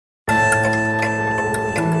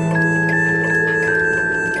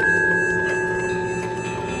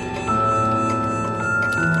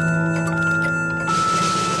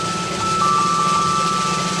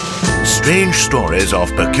strange stories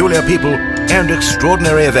of peculiar people and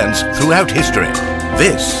extraordinary events throughout history.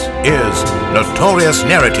 This is Notorious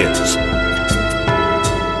Narratives.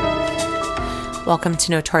 Welcome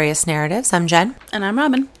to Notorious Narratives. I'm Jen. And I'm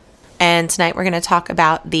Robin. And tonight we're going to talk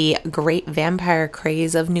about the great vampire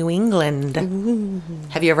craze of New England. Ooh.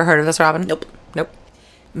 Have you ever heard of this, Robin? Nope.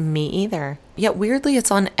 Me either. Yet weirdly,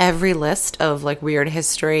 it's on every list of like weird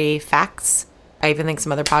history facts. I even think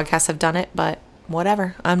some other podcasts have done it, but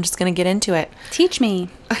whatever. I'm just going to get into it. Teach me.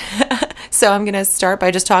 So I'm going to start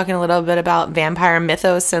by just talking a little bit about vampire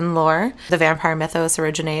mythos and lore. The vampire mythos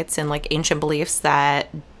originates in like ancient beliefs that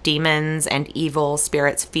demons and evil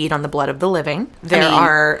spirits feed on the blood of the living. There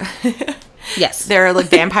are like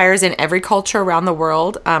vampires in every culture around the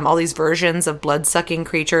world. All these versions of blood-sucking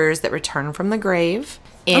creatures that return from the grave.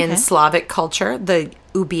 In Slavic culture, the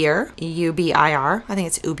Ubir, U-B-I-R, I think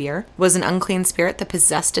it's Ubir, was an unclean spirit that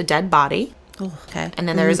possessed a dead body. Oh, okay. And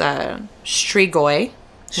then there's a Strigoi,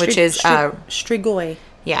 which is Strigoi.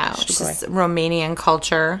 Yeah, which is Romanian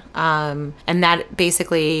culture. And that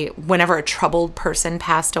basically, whenever a troubled person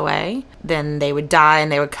passed away, then they would die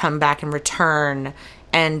and they would come back and return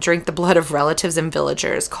and drink the blood of relatives and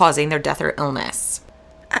villagers, causing their death or illness.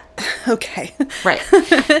 Okay. Right.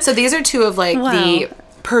 So these are two of the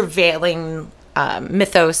prevailing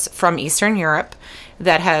mythos from Eastern Europe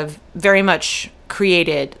that have very much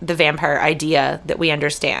created the vampire idea that we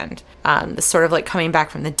understand. The sort of like coming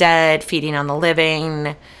back from the dead, feeding on the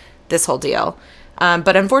living, this whole deal.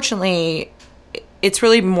 But unfortunately, it's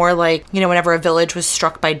really more like, whenever a village was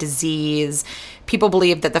struck by disease, people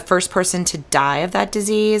believed that the first person to die of that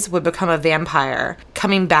disease would become a vampire,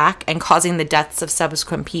 coming back and causing the deaths of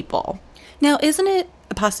subsequent people. Now, isn't it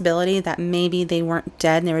a possibility that maybe they weren't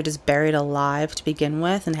dead and they were just buried alive to begin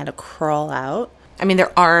with and had to crawl out? I mean,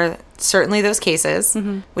 there are certainly those cases,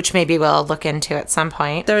 which maybe we'll look into at some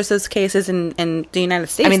point. There's those cases in the United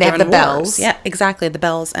States. I mean, they have the bells. Yeah, exactly. The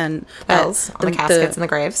bells and... Bells on the caskets and the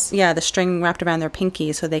graves. Yeah, the string wrapped around their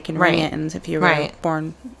pinky so they can ring it. And if you were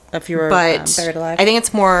born... If you were buried alive. I think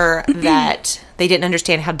it's more that they didn't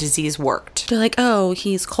understand how disease worked. They're like, oh,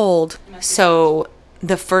 he's cold. So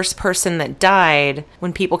the first person that died,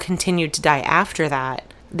 when people continued to die after that,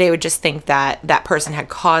 they would just think that that person had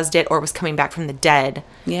caused it or was coming back from the dead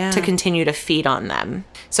to continue to feed on them.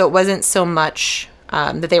 So it wasn't so much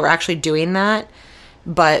that they were actually doing that,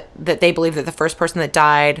 but that they believed that the first person that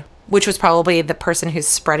died, which was probably the person who's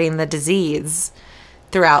spreading the disease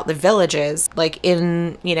throughout the villages, like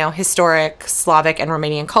in, historic Slavic and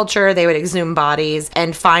Romanian culture, they would exhume bodies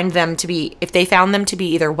and find them to be, if they found them to be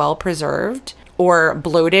either well preserved or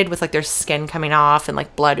bloated with like their skin coming off and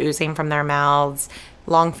like blood oozing from their mouths,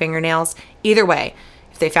 long fingernails, either way,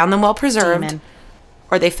 if they found them well preserved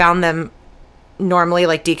or they found them normally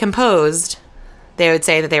like decomposed, they would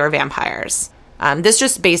say that they were vampires. This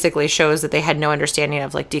just basically shows that they had no understanding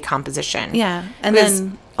of like decomposition. Yeah. And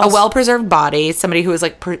then a well-preserved body, somebody who was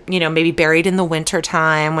like, maybe buried in the winter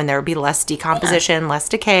time when there would be less decomposition, less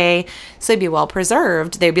decay. So they'd be well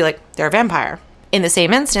preserved. They'd be like, they're a vampire. In the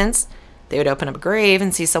same instance, they would open up a grave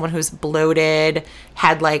and see someone who's bloated,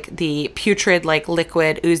 had like the putrid like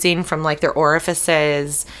liquid oozing from like their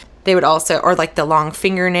orifices. They would also, or like the long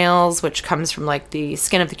fingernails, which comes from like the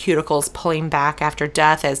skin of the cuticles pulling back after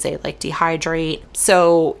death as they like dehydrate.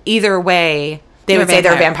 So either way, they would say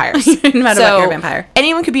they're vampires. No matter what, you're a vampire.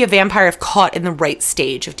 Anyone could be a vampire if caught in the right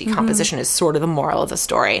stage of decomposition is sort of the moral of the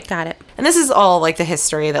story. Got it. And this is all like the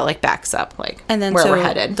history that like backs up like and then where we're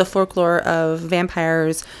headed. The folklore of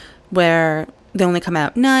vampires where they only come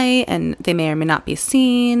out at night and they may or may not be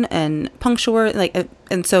seen and punctual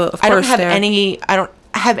and so of course I don't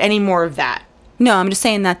have any more of that. No, I'm just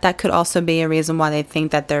saying that could also be a reason why they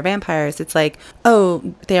think that they're vampires. It's like,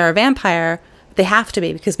 oh, they are a vampire. They have to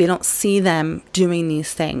be because we don't see them doing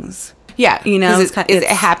these things. Yeah, it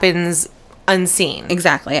happens unseen.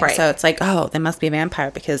 Exactly. Right. So it's like, oh, they must be a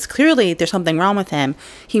vampire because clearly there's something wrong with him.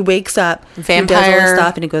 He wakes up, vampire, he does all this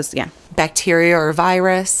stuff, and he goes, bacteria or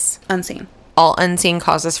virus, unseen. All unseen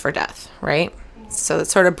causes for death, right? So that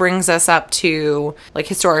sort of brings us up to like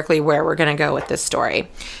historically where we're going to go with this story,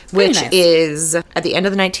 which is at the end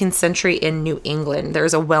of the 19th century in New England.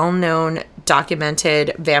 There's a well-known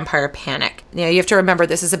documented vampire panic. Now you have to remember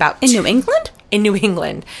this is about New England? In New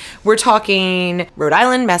England. We're talking Rhode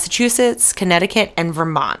Island, Massachusetts, Connecticut, and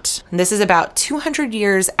Vermont. And this is about 200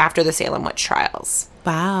 years after the Salem witch trials.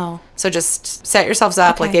 Wow. So just set yourselves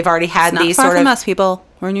up. Okay. Like they've already had these sort of... Not far from us, people.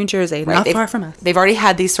 We're in New Jersey. Right? Not far from us. They've already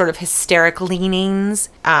had these sort of hysteric leanings.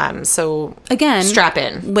 So again, strap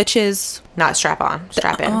in. Which is... Not strap on.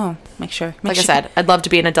 Strap in. Oh, make sure. I said, I'd love to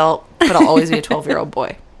be an adult, but I'll always be a 12-year-old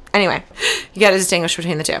boy. Anyway, you got to distinguish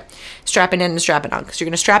between the two. Strapping in and strapping on, because you're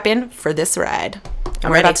going to strap in for this ride.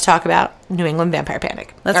 And we're about to talk about New England Vampire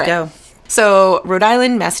Panic. Let's go. So Rhode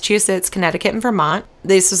Island, Massachusetts, Connecticut, and Vermont.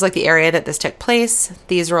 This was like the area that this took place.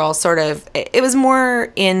 These were all sort of, it was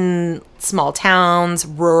more in small towns,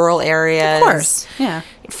 rural areas. Of course, yeah.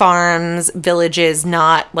 Farms, villages,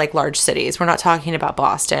 not like large cities. We're not talking about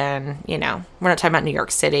Boston, you know. We're not talking about New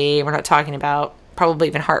York City. We're not talking about probably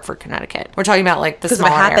even Hartford, Connecticut. We're talking about like the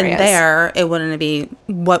smaller areas. Because if it happened there, it wouldn't be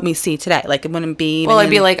what we see today. Like it wouldn't be. Well,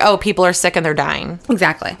 it'd be like, oh, people are sick and they're dying.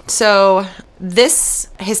 Exactly. So this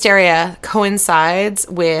hysteria coincides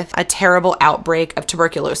with a terrible outbreak of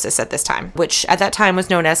tuberculosis at this time, which at that time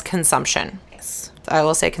was known as consumption. Yes. I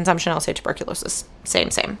will say consumption. I'll say tuberculosis. Same.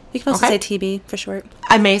 You can also say TB for short.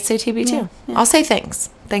 I may say TB too. Yeah. I'll say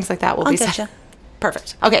things like that. Will be said.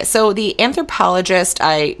 Perfect. Okay. So the anthropologist,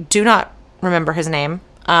 I do not remember his name.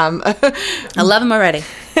 I love him already.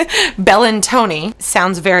 Bellantoni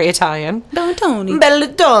sounds very Italian.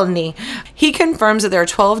 Bellantoni. He confirms that there are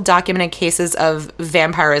 12 documented cases of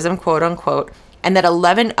vampirism, quote unquote, and that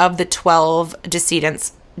 11 of the 12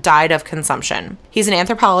 decedents died of consumption. He's an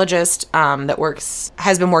anthropologist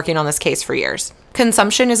has been working on this case for years.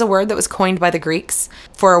 Consumption is a word that was coined by the Greeks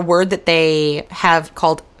for a word that they have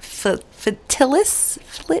called flitilis.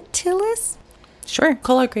 Sure.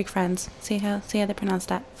 Call our Greek friends. See how they pronounce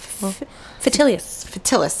that. Fitilis.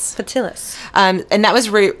 And that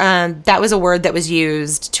was a word that was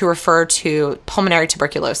used to refer to pulmonary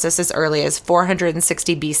tuberculosis as early as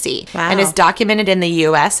 460 BC. Wow. And is documented in the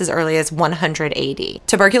U.S. as early as 100 AD.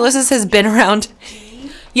 Tuberculosis has been around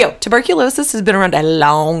a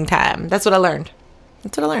long time. That's what I learned.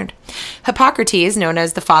 Hippocrates, known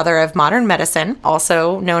as the father of modern medicine,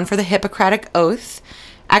 also known for the Hippocratic Oath,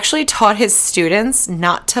 actually taught his students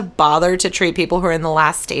not to bother to treat people who are in the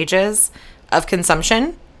last stages of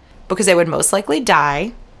consumption because they would most likely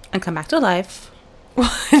die. And come back to life.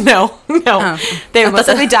 No. Oh. They would most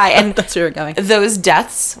likely die. And that's where we're going. Those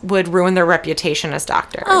deaths would ruin their reputation as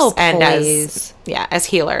doctors. Oh, and please. as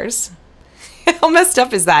healers. How messed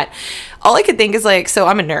up is that? All I could think is like, so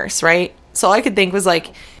I'm a nurse, right? So all I could think was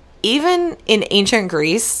like, even in ancient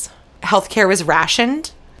Greece, healthcare was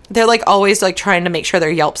rationed. They're like always like trying to make sure their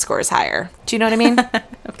Yelp score is higher. Do you know what I mean?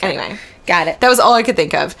 Okay. Anyway. Got it. That was all I could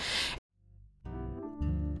think of.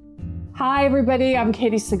 Hi, everybody. I'm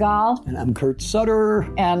Katie Segal. And I'm Kurt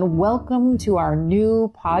Sutter. And welcome to our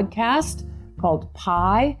new podcast called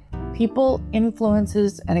PI, People,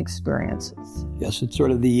 Influences, and Experiences. Yes, it's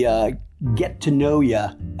sort of the get to know you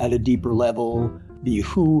at a deeper level, the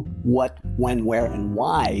who, what, when, where, and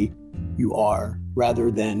why you are,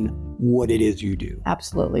 rather than what it is you do.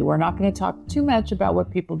 Absolutely. We're not going to talk too much about what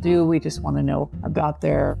people do. We just want to know about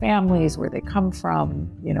their families, where they come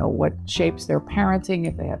from, you know, what shapes their parenting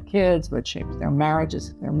if they have kids, what shapes their marriages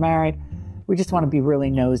if they're married. We just want to be really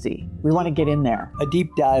nosy. We want to get in there. A deep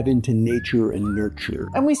dive into nature and nurture.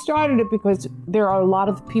 And we started it because there are a lot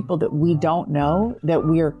of people that we don't know that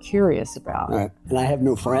we are curious about. Right. And I have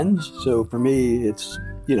no friends, so for me, it's,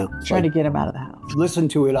 you know. Trying to get them out of the house. Listen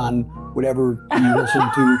to it on whatever you listen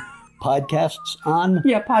to podcasts on.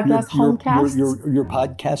 Yeah, homecasts. Your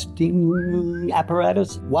podcasting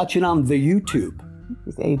apparatus. Watch it on the YouTube.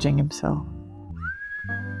 He's aging himself.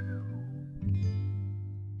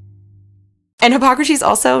 And Hippocrates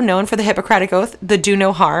also known for the Hippocratic Oath, the do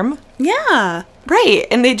no harm. Yeah. Right.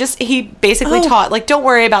 And he basically taught, like, don't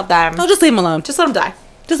worry about them. Oh, just leave them alone. Just let them die.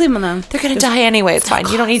 Just leave them alone. They're going to die anyway. It's fine.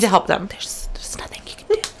 You don't need to help them. There's nothing you can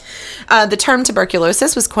do. The term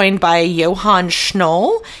tuberculosis was coined by Johann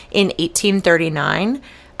Schnoll in 1839.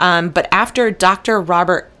 But after Dr.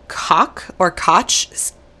 Robert Koch, or Koch,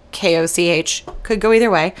 K-O-C-H, could go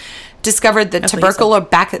either way, discovered the tubercle or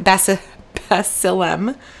bacillum,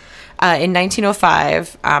 in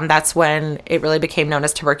 1905, that's when it really became known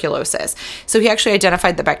as tuberculosis. So he actually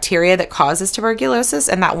identified the bacteria that causes tuberculosis,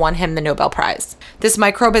 and that won him the Nobel Prize. This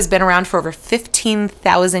microbe has been around for over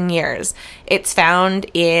 15,000 years. It's found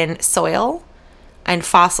in soil and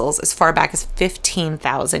fossils as far back as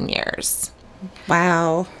 15,000 years.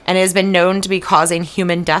 Wow. And it has been known to be causing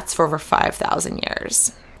human deaths for over 5,000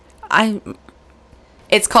 years.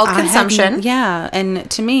 It's called consumption. Yeah, and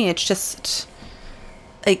to me, it's just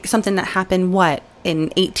like something that happened in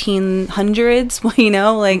 1800s, you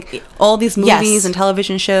know, like all these movies and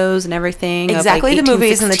television shows and everything. Exactly, like the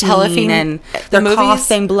movies and the telefilm and they're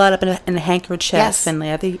coughing blood up in a handkerchief, and they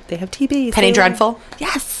have TB. Penny Dreadful.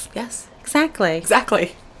 Yes,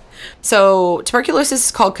 exactly. So tuberculosis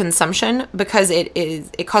is called consumption because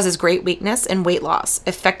it causes great weakness and weight loss,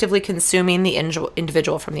 effectively consuming the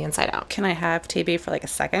individual from the inside out. Can I have TB for like a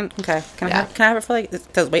second? Okay. Can Yeah. I have it for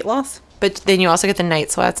like, does weight loss? But then you also get the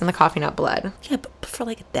night sweats and the coughing up blood. Yeah, but for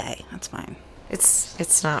like a day. That's fine.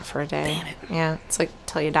 It's not for a day. Damn it. Yeah, it's like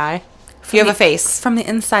till you die. If you have a face. From the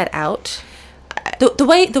inside out. The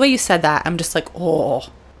way you said that, I'm just like, oh.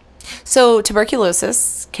 So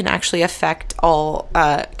tuberculosis can actually affect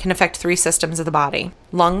three systems of the body: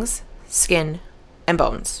 lungs, skin, and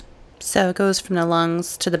bones. So it goes from the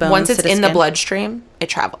lungs to the bones. Once it's to the in skin. the bloodstream, it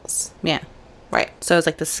travels. Yeah. Right. So it's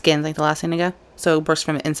like the skin's like the last thing to go. So it works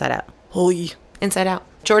from the inside out. Holy. Inside out.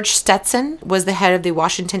 George Stetson was the head of the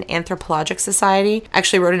Washington Anthropologic Society,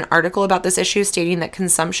 actually wrote an article about this issue stating that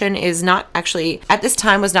consumption is not actually, at this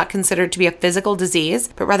time, was not considered to be a physical disease,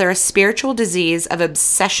 but rather a spiritual disease of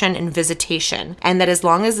obsession and visitation, and that as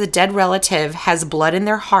long as the dead relative has blood in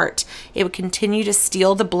their heart, it would continue to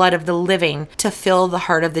steal the blood of the living to fill the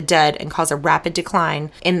heart of the dead and cause a rapid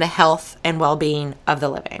decline in the health and well-being of the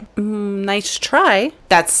living. Nice try.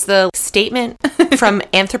 That's the statement from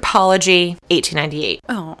Anthropology, 1898.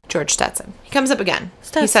 Oh. George Stetson. He comes up again.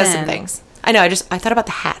 Stetson. He says some things. I know. I thought about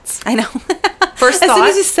the hats. I know. First as thought. soon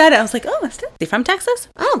as you said it, I was like, oh, is he from Texas?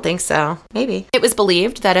 I don't think so. Maybe. It was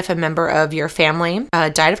believed that if a member of your family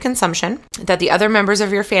died of consumption, that the other members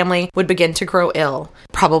of your family would begin to grow ill.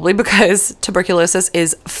 Probably because tuberculosis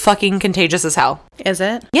is fucking contagious as hell. Is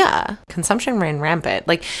it? Yeah. Consumption ran rampant.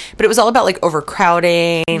 But it was all about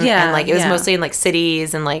overcrowding. Yeah. And it was mostly in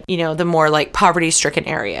cities and the more poverty-stricken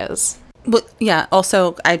areas. Well, yeah.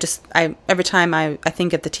 Also, I every time I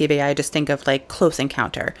think of the TB, I just think of close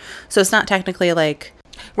encounter. So it's not technically right.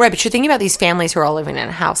 But you're thinking about these families who are all living in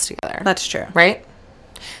a house together. That's true, right?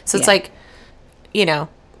 So it's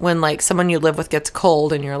when someone you live with gets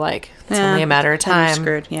cold, and you're it's only a matter of time. You're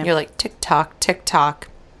screwed. Yeah. You're tick tock, tick tock.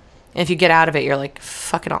 And if you get out of it, you're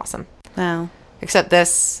fucking awesome. Wow. Except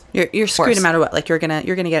this, you're screwed no matter what. You're gonna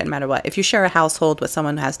get it no matter what. If you share a household with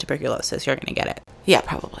someone who has tuberculosis, you're gonna get it. Yeah,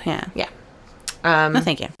 probably. Yeah. No,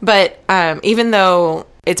 thank you. But even though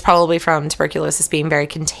it's probably from tuberculosis being very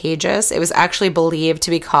contagious, it was actually believed to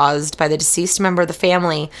be caused by the deceased member of the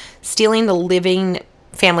family stealing the living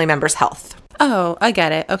family member's health. Oh, I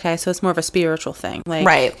get it. Okay, so it's more of a spiritual thing,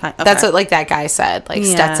 right? Okay. That's what that guy said.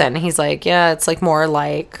 Stetson, he's it's more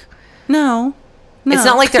no. It's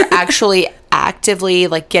not they're actually actively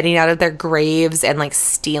getting out of their graves and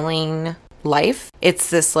stealing life.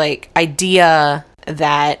 It's this idea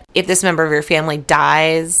that if this member of your family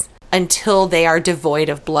dies, until they are devoid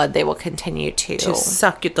of blood, they will continue to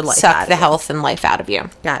suck the life, suck the health and life out of you.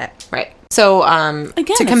 Got it. Right. So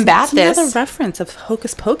again, to combat it's this, another reference of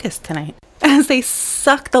Hocus Pocus tonight, as they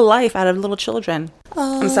suck the life out of little children.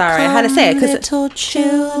 I'm sorry, I had to say it because little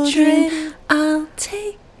children, I'll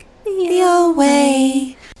take your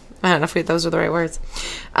way. I don't know if those are the right words.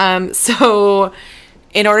 So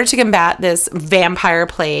in order to combat this vampire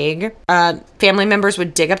plague, family members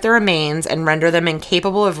would dig up the remains and render them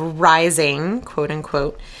incapable of rising, quote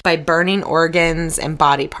unquote, by burning organs and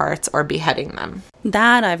body parts or beheading them.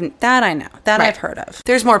 That I know. That Right. I've heard of.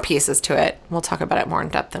 There's more pieces to it. We'll talk about it more in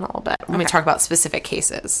depth in a little bit when we talk about specific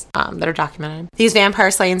cases that are documented. These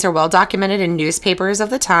vampire slayings are well documented in newspapers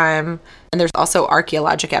of the time, and there's also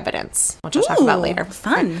archaeologic evidence, which we'll talk about later.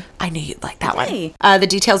 Fun. I knew you'd like that Yay. one. The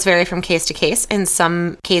details vary from case to case. In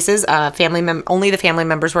some cases, only the family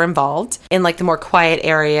members were involved. In the more quiet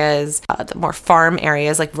areas, the more farm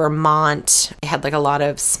areas like Vermont, they had a lot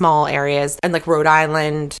of small areas, and Rhode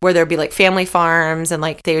Island, where there'd be family farms, and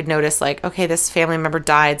they would notice okay, this family member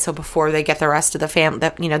died, so before they get the rest of the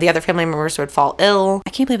the other family members would fall ill. I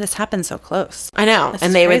can't believe this happened so close. I know. This And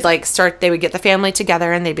is they crazy. would they would get the family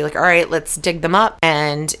together, and they'd be all right, let's dig them up,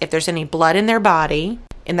 and if there's any blood in their body,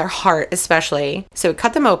 in their heart especially, so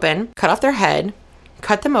cut them open, cut off their head,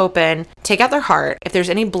 cut them open, take out their heart. If there's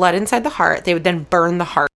any blood inside the heart, they would then burn the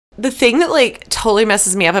heart. The thing that totally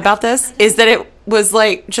messes me up about this is that it was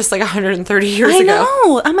just 130 years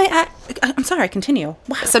ago. I know. I'm sorry. Continue.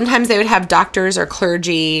 Wow. Sometimes they would have doctors or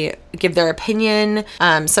clergy give their opinion.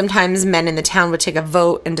 Sometimes men in the town would take a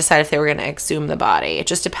vote and decide if they were going to exhume the body. It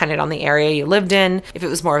just depended on the area you lived in, if it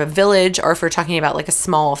was more of a village, or if we're talking about a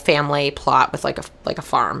small family plot with a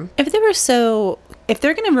farm. If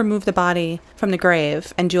they're going to remove the body from the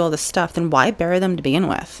grave and do all this stuff, then why bury them to begin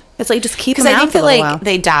with? It's just keep them Because I out think for a that little while.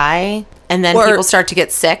 they die and then people start to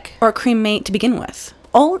get sick. Or cremate to begin with.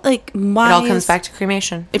 Why? It all comes back to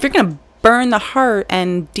cremation. If you're going to burn the heart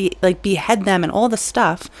and behead them and all the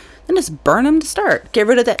stuff, Then just burn them to start. Get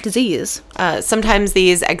rid of that disease. Sometimes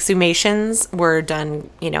these exhumations were done,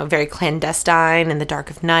 very clandestine in the dark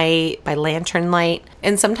of night by lantern light.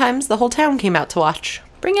 And sometimes the whole town came out to watch.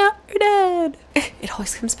 Bring out your dead. It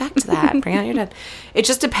always comes back to that. Bring out your dead. It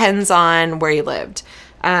just depends on where you lived.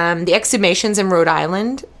 The exhumations in Rhode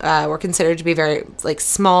Island were considered to be very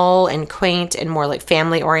small and quaint and more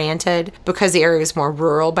family oriented because the area was more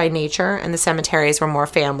rural by nature and the cemeteries were more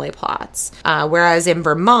family plots. Whereas in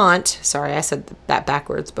Vermont, sorry, I said that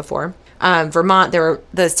backwards before. Vermont,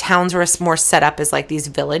 the towns were more set up as these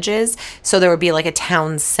villages, so there would be a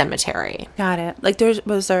town cemetery. Got it.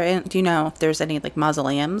 Do you know if there's any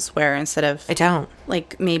mausoleums where instead of I don't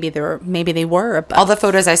maybe they were, but all the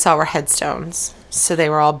photos I saw were headstones, so they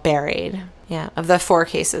were all buried. Yeah, of the 4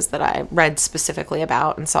 cases that I read specifically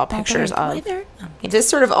about and saw pictures of. This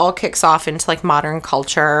sort of all kicks off into modern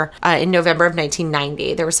culture. In November of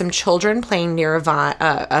 1990, there were some children playing near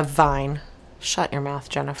a vine. Shut your mouth,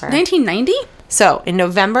 Jennifer. 1990? So, in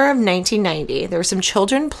November of 1990, there were some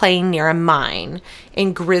children playing near a mine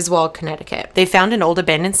in Griswold, Connecticut. They found an old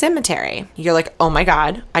abandoned cemetery. You're like, oh my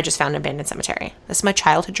God, I just found an abandoned cemetery. This is my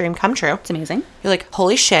childhood dream come true. It's amazing. You're like,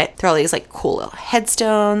 holy shit. There are all these cool little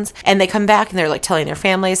headstones. And they come back and they're telling their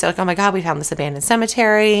families, they're like, oh my God, we found this abandoned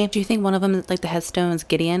cemetery. Do you think one of them is the headstone's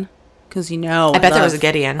Gideon? Because I bet there was a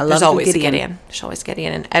Gideon. There's always a Gideon. There's always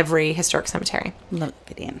Gideon in every historic cemetery. Love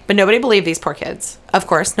Gideon. But nobody believed these poor kids. Of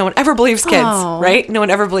course, no one ever believes kids, right? No one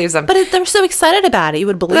ever believes them. But they're so excited about it. You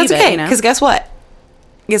would believe That's okay, because guess what?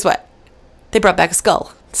 They brought back a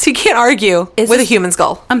skull. So you can't argue with a human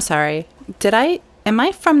skull. I'm sorry. Am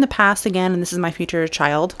I from the past again and this is my future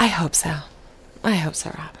child? I hope so.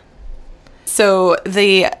 Rob. So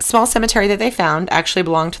the small cemetery that they found actually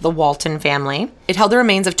belonged to the Walton family. It held the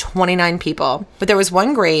remains of 29 people, but there was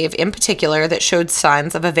one grave in particular that showed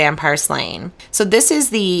signs of a vampire slaying. So this is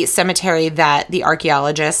the cemetery that the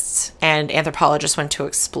archaeologists and anthropologists went to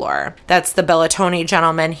explore. That's the Bellatoni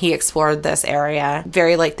gentleman. He explored this area.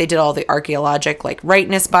 Very they did all the archaeologic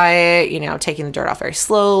rightness by it, taking the dirt off very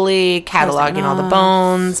slowly, cataloging all the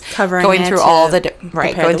bones, going through all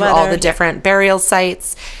the different burial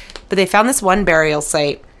sites. But they found this one burial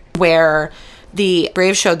site where the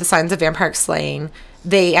grave showed the signs of vampire slaying.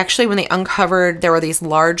 They actually, when they uncovered, there were these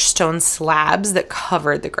large stone slabs that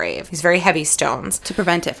covered the grave. These very heavy stones. To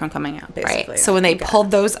prevent it from coming out, basically. Right. So when they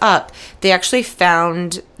pulled those up, they actually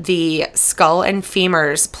found the skull and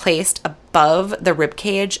femurs placed above the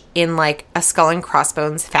ribcage in a skull and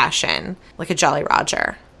crossbones fashion, like a Jolly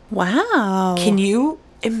Roger. Wow. Can you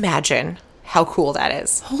imagine how cool that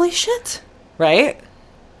is? Holy shit. Right?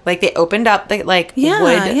 They opened up the wood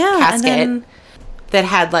casket that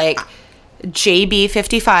had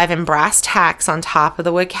JB55 and brass tacks on top of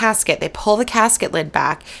the wood casket. They pull the casket lid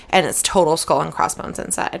back and it's total skull and crossbones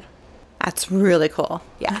inside. That's really cool.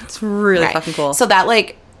 Yeah. That's really fucking cool. So that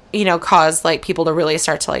caused people to really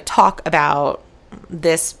start to talk about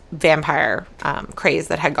this vampire craze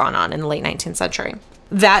that had gone on in the late 19th century.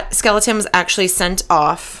 That skeleton was actually sent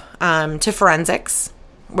off to forensics,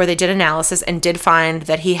 where they did analysis and did find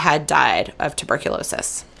that he had died of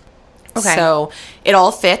tuberculosis. Okay. So it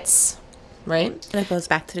all fits, right? And it goes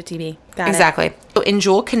back to the TB. Exactly. So in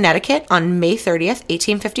Jewell, Connecticut, on May 30th,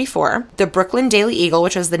 1854, the Brooklyn Daily Eagle,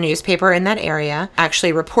 which was the newspaper in that area,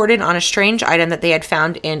 actually reported on a strange item that they had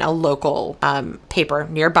found in a local paper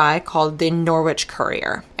nearby called the Norwich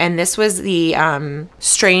Courier. And this was the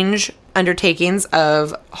strange undertakings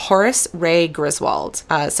of Horace Ray Griswold.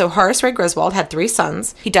 So Horace Ray Griswold had 3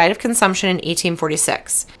 sons. He died of consumption in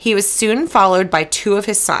 1846. He was soon followed by 2 of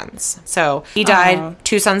his sons. So he died,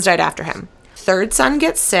 2 sons died after him. 3rd son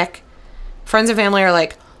gets sick. Friends and family are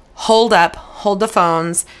like, hold up, hold the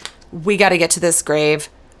phones. We got to get to this grave.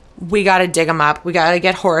 We got to dig him up. We got to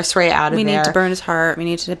get Horace Ray out of there. We need to burn his heart. We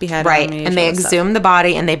need to behead him. Right. And they exhumed the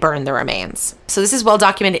body and they burned the remains. So this is well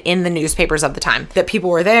documented in the newspapers of the time. That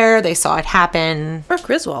people were there. They saw it happen. Or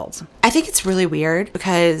Griswold's. I think it's really weird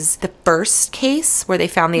because the first case where they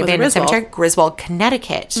found the abandoned cemetery, Griswold,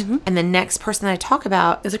 Connecticut. Mm-hmm. And the next person that I talk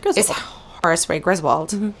about is Horace Ray Griswold.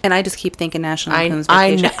 Mm-hmm. And I just keep thinking National Lampoon's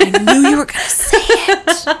Vacation. I knew you were going to say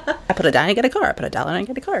it. I put a dime, I get a car. I put $1 and I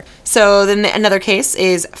get a car. So then another case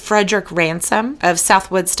is Frederick Ransom of South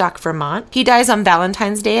Woodstock, Vermont. He dies on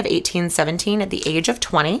Valentine's Day of 1817 at the age of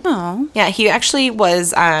 20. Oh. Yeah, he actually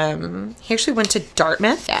was, he actually went to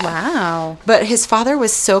Dartmouth. Yeah. Wow. But his father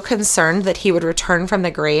was so concerned that he would return from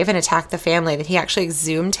the grave and attack the family that he actually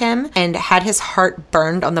exhumed him and had his heart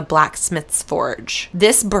burned on the blacksmith's forge.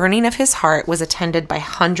 This burning of his heart was attended by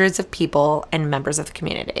hundreds of people and members of the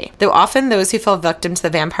community. Though often those who fell victim to the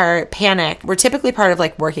vampire vampire panic were typically part of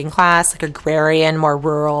like working class, like agrarian, more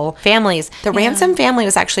rural families. The Ransom family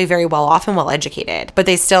was actually very well off and well educated, but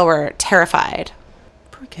they still were terrified.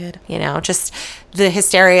 Poor kid. You know, just the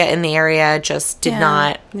hysteria in the area just did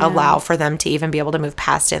not allow for them to even be able to move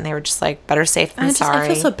past it. And they were just like, better safe than sorry. I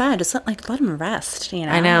feel so bad. Just let him rest, you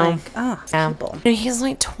know? I know. Like, oh, people. He's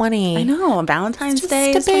like 20. I know. On Valentine's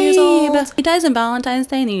Day, just a 20 years old. babe. He dies on Valentine's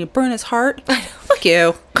Day and you burn his heart. Fuck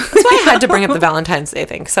you. That's why I had to bring up the Valentine's Day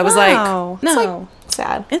thing. Because I was No. like,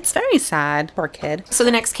 sad. It's very sad. Poor kid. So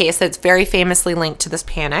the next case that's very famously linked to this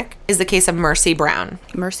panic is the case of Mercy Brown.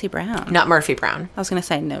 Mercy Brown. Not Murphy Brown. I was going to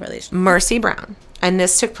say no relation. Mercy Brown. And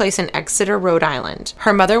this took place in Exeter, Rhode Island.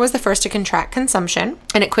 Her mother was the first to contract consumption,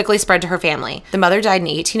 and it quickly spread to her family. The mother died in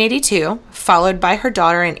 1882, followed by her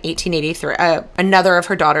daughter in 1883, another of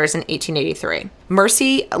her daughters in 1883.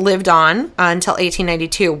 Mercy lived on until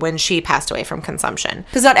 1892 when she passed away from consumption.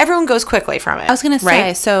 Because not everyone goes quickly from it. I was going to say,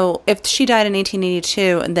 right? so if she died in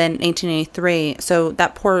 1882 and then 1883, so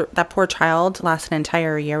that poor child lasted an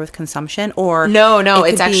entire year with consumption, or No, it could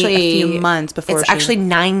it's be actually a few months before. It's actually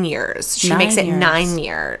 9 years. She 9 makes it years. 9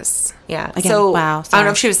 years. Yeah. Again, so wow, I don't know sorry.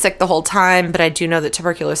 if she was sick the whole time, but I do know that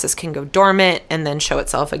tuberculosis can go dormant and then show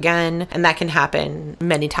itself again, and that can happen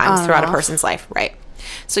many times throughout a person's life, right?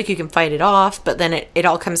 So you can fight it off, but then it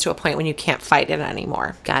all comes to a point when you can't fight it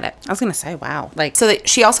anymore. Got it. I was going to say, wow. Like, So that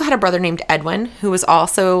she also had a brother named Edwin who was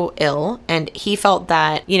also ill, and he felt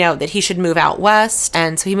that, that he should move out west.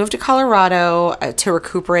 And so he moved to Colorado to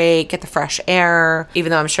recuperate, get the fresh air, even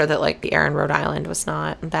though I'm sure that like the air in Rhode Island was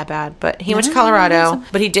not that bad. But he went to Colorado,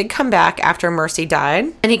 but he did come back after Mercy died,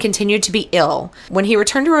 and he continued to be ill. When he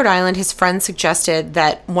returned to Rhode Island, his friend suggested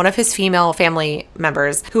that one of his female family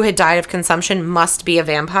members who had died of consumption must be a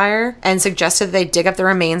vampire, and suggested they dig up the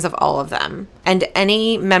remains of all of them. And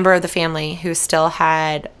any member of the family who still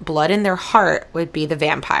had blood in their heart would be the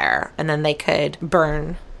vampire, and then they could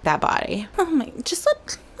burn that body. oh my, just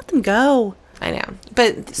let them go. I know.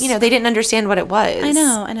 But, they didn't understand what it was. I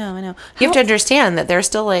know. You have to understand that there's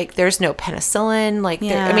still, there's no penicillin.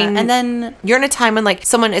 And then you're in a time when,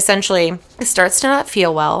 someone essentially starts to not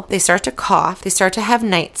feel well. They start to cough. They start to have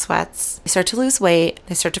night sweats. They start to lose weight.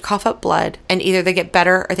 They start to cough up blood. And either they get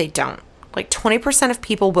better or they don't. 20% of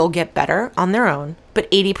people will get better on their own, but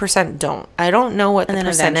 80% don't. I don't know what the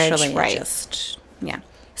percentage, right?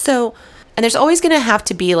 So... And there's always going to have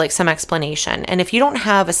to be some explanation. And if you don't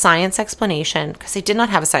have a science explanation, because they did not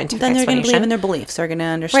have a scientific then they're explanation. going to believe in their beliefs. They're going to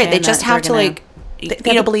understand. Right. They just have to they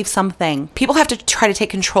have to believe something. People have to try to take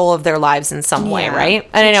control of their lives in some way, Yeah. right?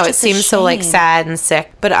 And I know it It's just a seems so shame. sad and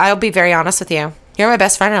sick, but I'll be very honest with you. You're my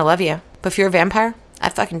best friend. I love you. But if you're a vampire, I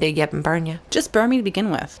fucking dig you up and burn you. Just burn me to begin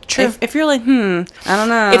with. True. If you're like, I don't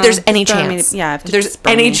know. If there's any just burn chance. Me to, If there's just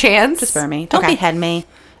burn any me. chance. Just burn me. Don't Okay. behead me.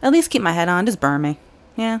 At least keep my head on. Just burn me.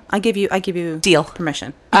 Yeah, I give you Deal.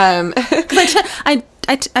 permission. 'Cause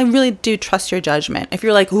I really do trust your judgment. If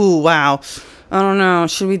you're like, ooh, wow, I don't know,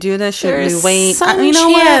 should we do this? Should There's we wait? some You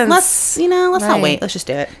know chance. what? Let's not Right. wait. Let's just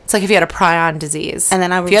do it. It's like if you had a prion disease. And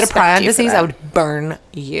then I would If you had a respect prion you for disease, that. I would burn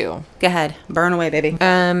you. Go ahead, burn away, baby.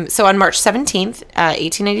 So on March 17th,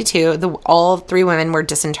 1892, all three women were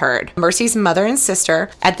disinterred. Mercy's mother and sister,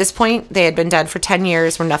 at this point, they had been dead for 10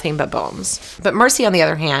 years, were nothing but bones. But Mercy, on the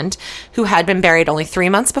other hand, who had been buried only 3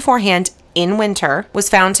 months beforehand in winter, was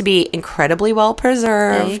found to be incredibly well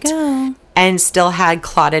preserved. There you go. And still had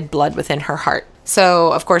clotted blood within her heart.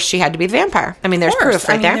 So, of course, she had to be the vampire. I mean, there's proof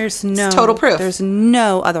right there. There's It's total proof. There's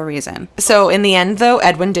no other reason. So, in the end, though,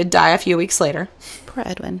 Edwin did die a few weeks later. Poor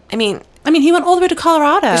Edwin. I mean, he went all the way to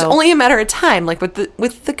Colorado. it's only a matter of time.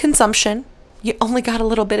 With the consumption, you only got a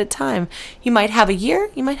little bit of time. You might have a year,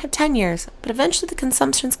 you might have 10 years, but eventually the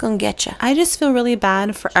consumption's gonna get you. I just feel really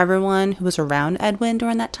bad for everyone who was around Edwin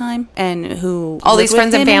during that time and who All lived these with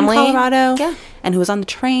friends and him in family. Colorado, Yeah. and who was on the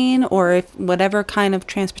train or if whatever kind of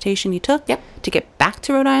transportation you took Yep. to get back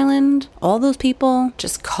to Rhode Island. All those people,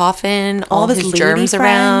 Just coughing, all of his his germs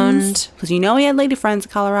around. because he had lady friends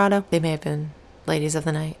in Colorado. They may have been ladies of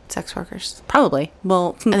the night, sex workers. Probably.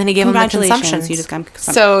 Well, And then he gave him the congratulations. consumption. You just got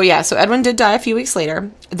consumption. So Edwin did die a few weeks later.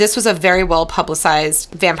 This was a very well publicized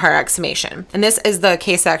vampire exhumation. And this is the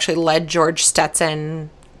case that actually led George Stetson,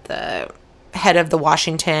 the head of the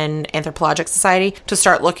Washington Anthropologic Society, to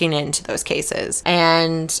start looking into those cases.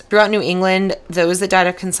 And throughout New England, those that died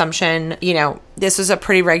of consumption, this was a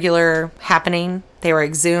pretty regular happening. They were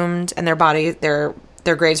exhumed and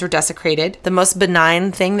their graves were desecrated. The most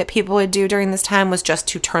benign thing that people would do during this time was just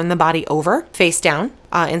to turn the body over, face down.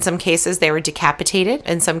 In some cases, they were decapitated.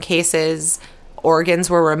 In some cases, organs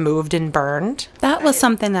were removed and burned. That was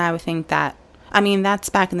something that I would think that I mean, that's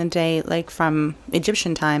back in the day, like from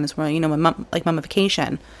Egyptian times where, you know, like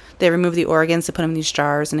mummification. They remove the organs, to put them in these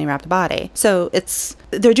jars, and they wrap the body. So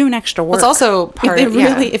they're doing extra work. It's also part of,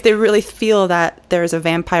 if they really feel that there's a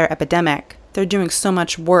vampire epidemic, they're doing so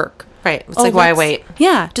much work. Right. It's like, why wait?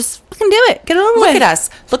 Yeah, just fucking do it. Get it over with. Look at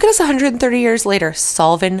us. Look at us 130 years later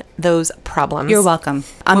solving those problems. You're welcome.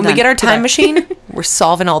 When we get our time machine, we're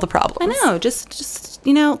solving all the problems. I know. Just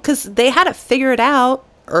you know, because they had it figured out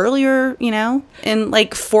earlier, you know, in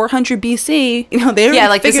like 400 BC. You know, they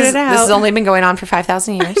figured it out. This has only been going on for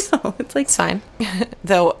 5,000 years. I know. It's like, it's fine.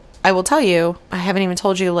 Though I will tell you, I haven't even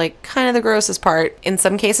told you, like, kind of the grossest part. In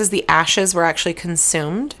some cases, the ashes were actually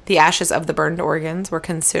consumed. The ashes of the burned organs were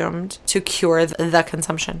consumed to cure the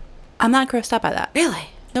consumption. I'm not grossed out by that.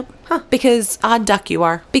 Really? Nope. Huh. Because odd duck you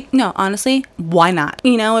are. No, honestly, why not?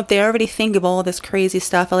 You know, if they already think of all this crazy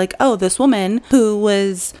stuff, like, oh, this woman who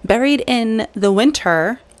was buried in the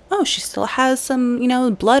winter, oh, she still has some, you know,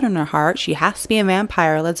 blood in her heart. She has to be a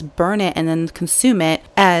vampire. Let's burn it and then consume it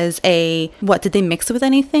as what, did they mix it with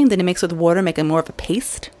anything? Did they mix it with water, make it more of a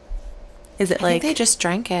paste? Is it I think they just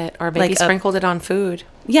drank it or maybe sprinkled it on food.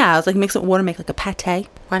 Yeah, I was like, mix it with water, make like a pate.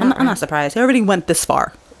 Why not? I'm not surprised. They already went this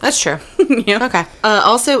far. That's true. Yeah. Okay.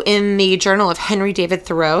 Also, in the Journal of Henry David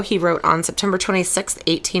Thoreau, he wrote on September 26th,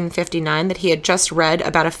 1859, that he had just read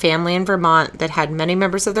about a family in Vermont that had many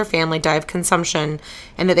members of their family die of consumption,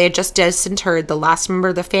 and that they had just disinterred the last member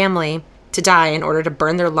of the family to die in order to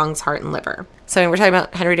burn their lungs, heart, and liver. So we're talking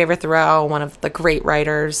about Henry David Thoreau, one of the great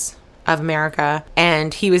writers of America,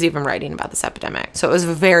 and he was even writing about this epidemic. So it was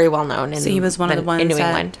very well known in, he was one of the ones in New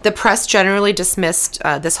England. The press generally dismissed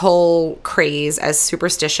this whole craze as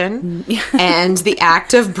superstition and the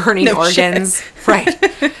act of burning organs. Right.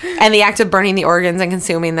 And the act of burning the organs and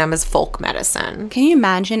consuming them as folk medicine. Can you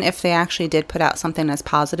imagine if they actually did put out something as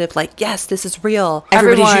positive, like, yes, this is real.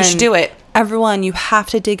 Everybody should do it. Everyone, you have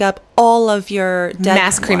to dig up all of your dead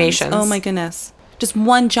mass cremations. Oh my goodness. Just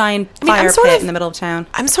one giant fire pit in the middle of town.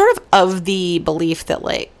 I'm sort of the belief that,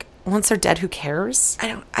 like, once they're dead, who cares?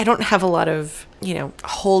 I don't have a lot of, you know,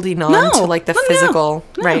 holding on to, like, the physical.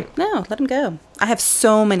 Right. No, let them go. I have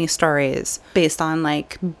so many stories based on,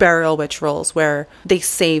 like, burial rituals where they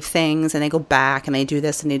save things and they go back and they do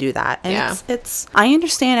this and they do that. And it's I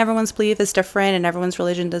understand everyone's belief is different and everyone's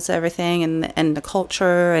religion does everything and the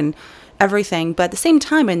culture and everything. But at the same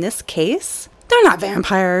time, in this case, they're not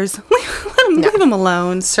vampires. Leave them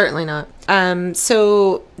alone. Certainly not.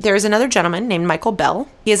 So there's another gentleman named Michael Bell.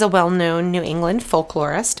 He is a well-known New England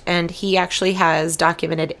folklorist, and he actually has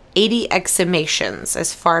documented 80 exhumations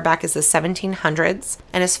as far back as the 1700s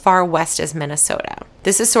and as far west as Minnesota.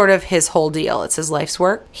 This is sort of his whole deal. It's his life's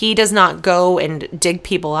work. He does not go and dig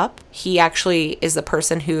people up. He actually is the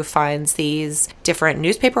person who finds these different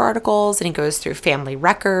newspaper articles, and he goes through family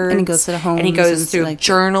records. And he goes to the homes. And he goes through like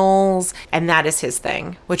journals, and that is his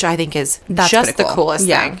thing, which I think is just the coolest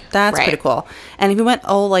thing. That's pretty cool. And if we went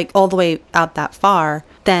all the way out that far,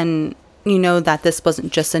 then you know that this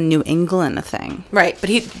wasn't just a New England thing. Right. But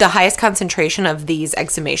the highest concentration of these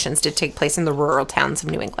exhumations did take place in the rural towns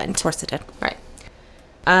of New England. Of course it did. Right.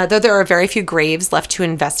 Though there are very few graves left to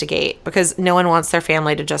investigate because no one wants their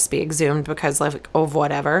family to just be exhumed because of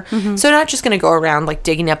whatever. Mm-hmm. So they're not just going to go around like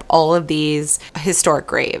digging up all of these historic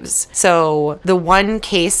graves. So the one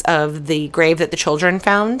case of the grave that the children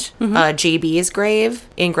found, JB's grave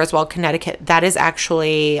in Griswold, Connecticut, that is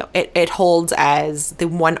actually, it holds as the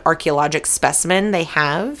one archaeologic specimen they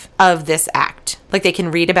have of this act. Like they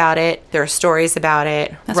can read about it. There are stories about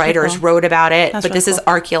it. That's writers cool. wrote about it. That's but really this is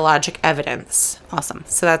archaeologic evidence. Awesome.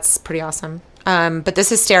 So that's pretty awesome. But this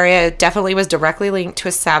hysteria definitely was directly linked to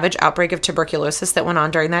a savage outbreak of tuberculosis that went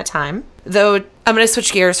on during that time. Though, I'm going to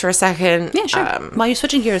switch gears for a second. Yeah, sure. While you're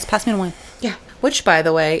switching gears, pass me the wine. Yeah. Which, by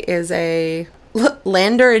the way, is a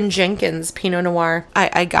Lander and Jenkins Pinot Noir.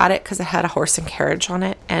 I got it because it had a horse and carriage on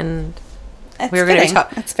it. And we were going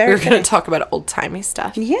to talk about old-timey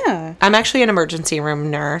stuff. Yeah. I'm actually an emergency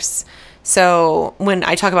room nurse. So when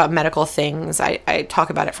I talk about medical things, I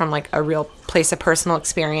talk about it from like a real place of personal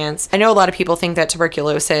experience. I know a lot of people think that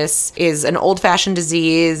tuberculosis is an old-fashioned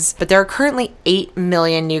disease, but there are currently 8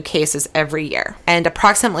 million new cases every year, and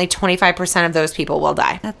approximately 25% of those people will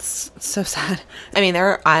die. That's so sad. I mean, there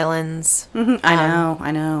are islands. Mm-hmm.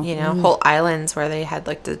 I know. You know, whole islands where they had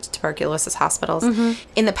like the tuberculosis hospitals. Mm-hmm.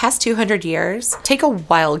 In the past 200 years, take a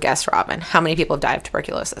wild guess, Robin, how many people have died of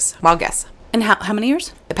tuberculosis? Wild guess. And how many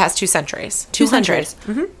years? The past 2 centuries. 200.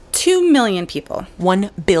 Mm-hmm. 2 million people.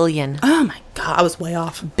 1 billion. Oh my God, I was way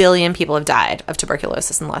off. Billion people have died of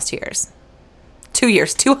tuberculosis in the last 2 years. 2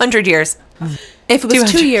 years. 200 years. If it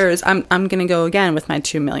was 2 years, I'm gonna go again with my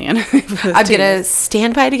 2 million. I'm gonna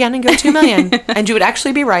stand by it again and go 2 million. And you would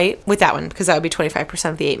actually be right with that one, because that would be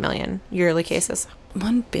 25% of the 8 million yearly cases.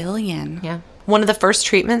 1 billion. Yeah. One of the first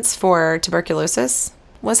treatments for tuberculosis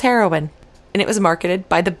was heroin, and it was marketed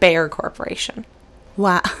by the Bayer Corporation.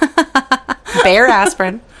 Wow. Bayer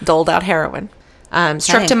aspirin doled out heroin.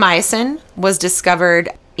 Streptomycin was discovered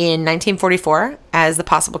in 1944 as the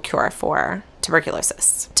possible cure for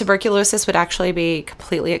tuberculosis. Tuberculosis would actually be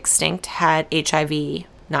completely extinct had HIV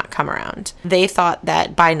not come around. They thought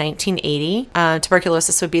that by 1980,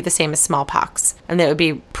 tuberculosis would be the same as smallpox, and that it would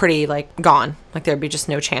be pretty gone. There would be just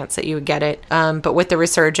no chance that you would get it. But with the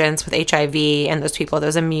resurgence with HIV and those people,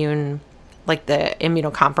 those the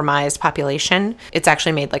immunocompromised population, it's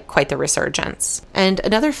actually made quite the resurgence. And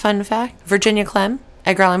another fun fact, Virginia Clem,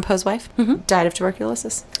 Edgar Allan Poe's wife, died of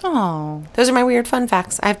tuberculosis. Oh. Those are my weird fun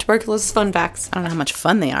facts. I have tuberculosis fun facts. I don't know how much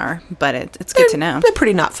fun they are, but it's good to know. They're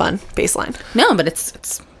pretty not fun, baseline. No, but it's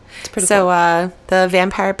pretty cool. So, the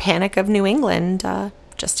vampire panic of New England,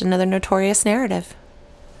 just another notorious narrative.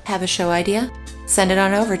 Have a show idea? Send it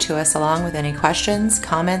on over to us along with any questions,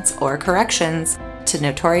 comments, or corrections to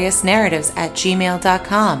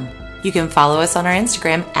notoriousnarratives@gmail.com. You can follow us on our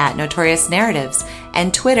Instagram @NotoriousNarratives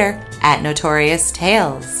and Twitter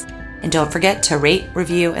 @NotoriousTales. And don't forget to rate,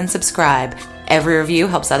 review, and subscribe. Every review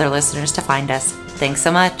helps other listeners to find us. Thanks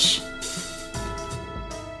so much.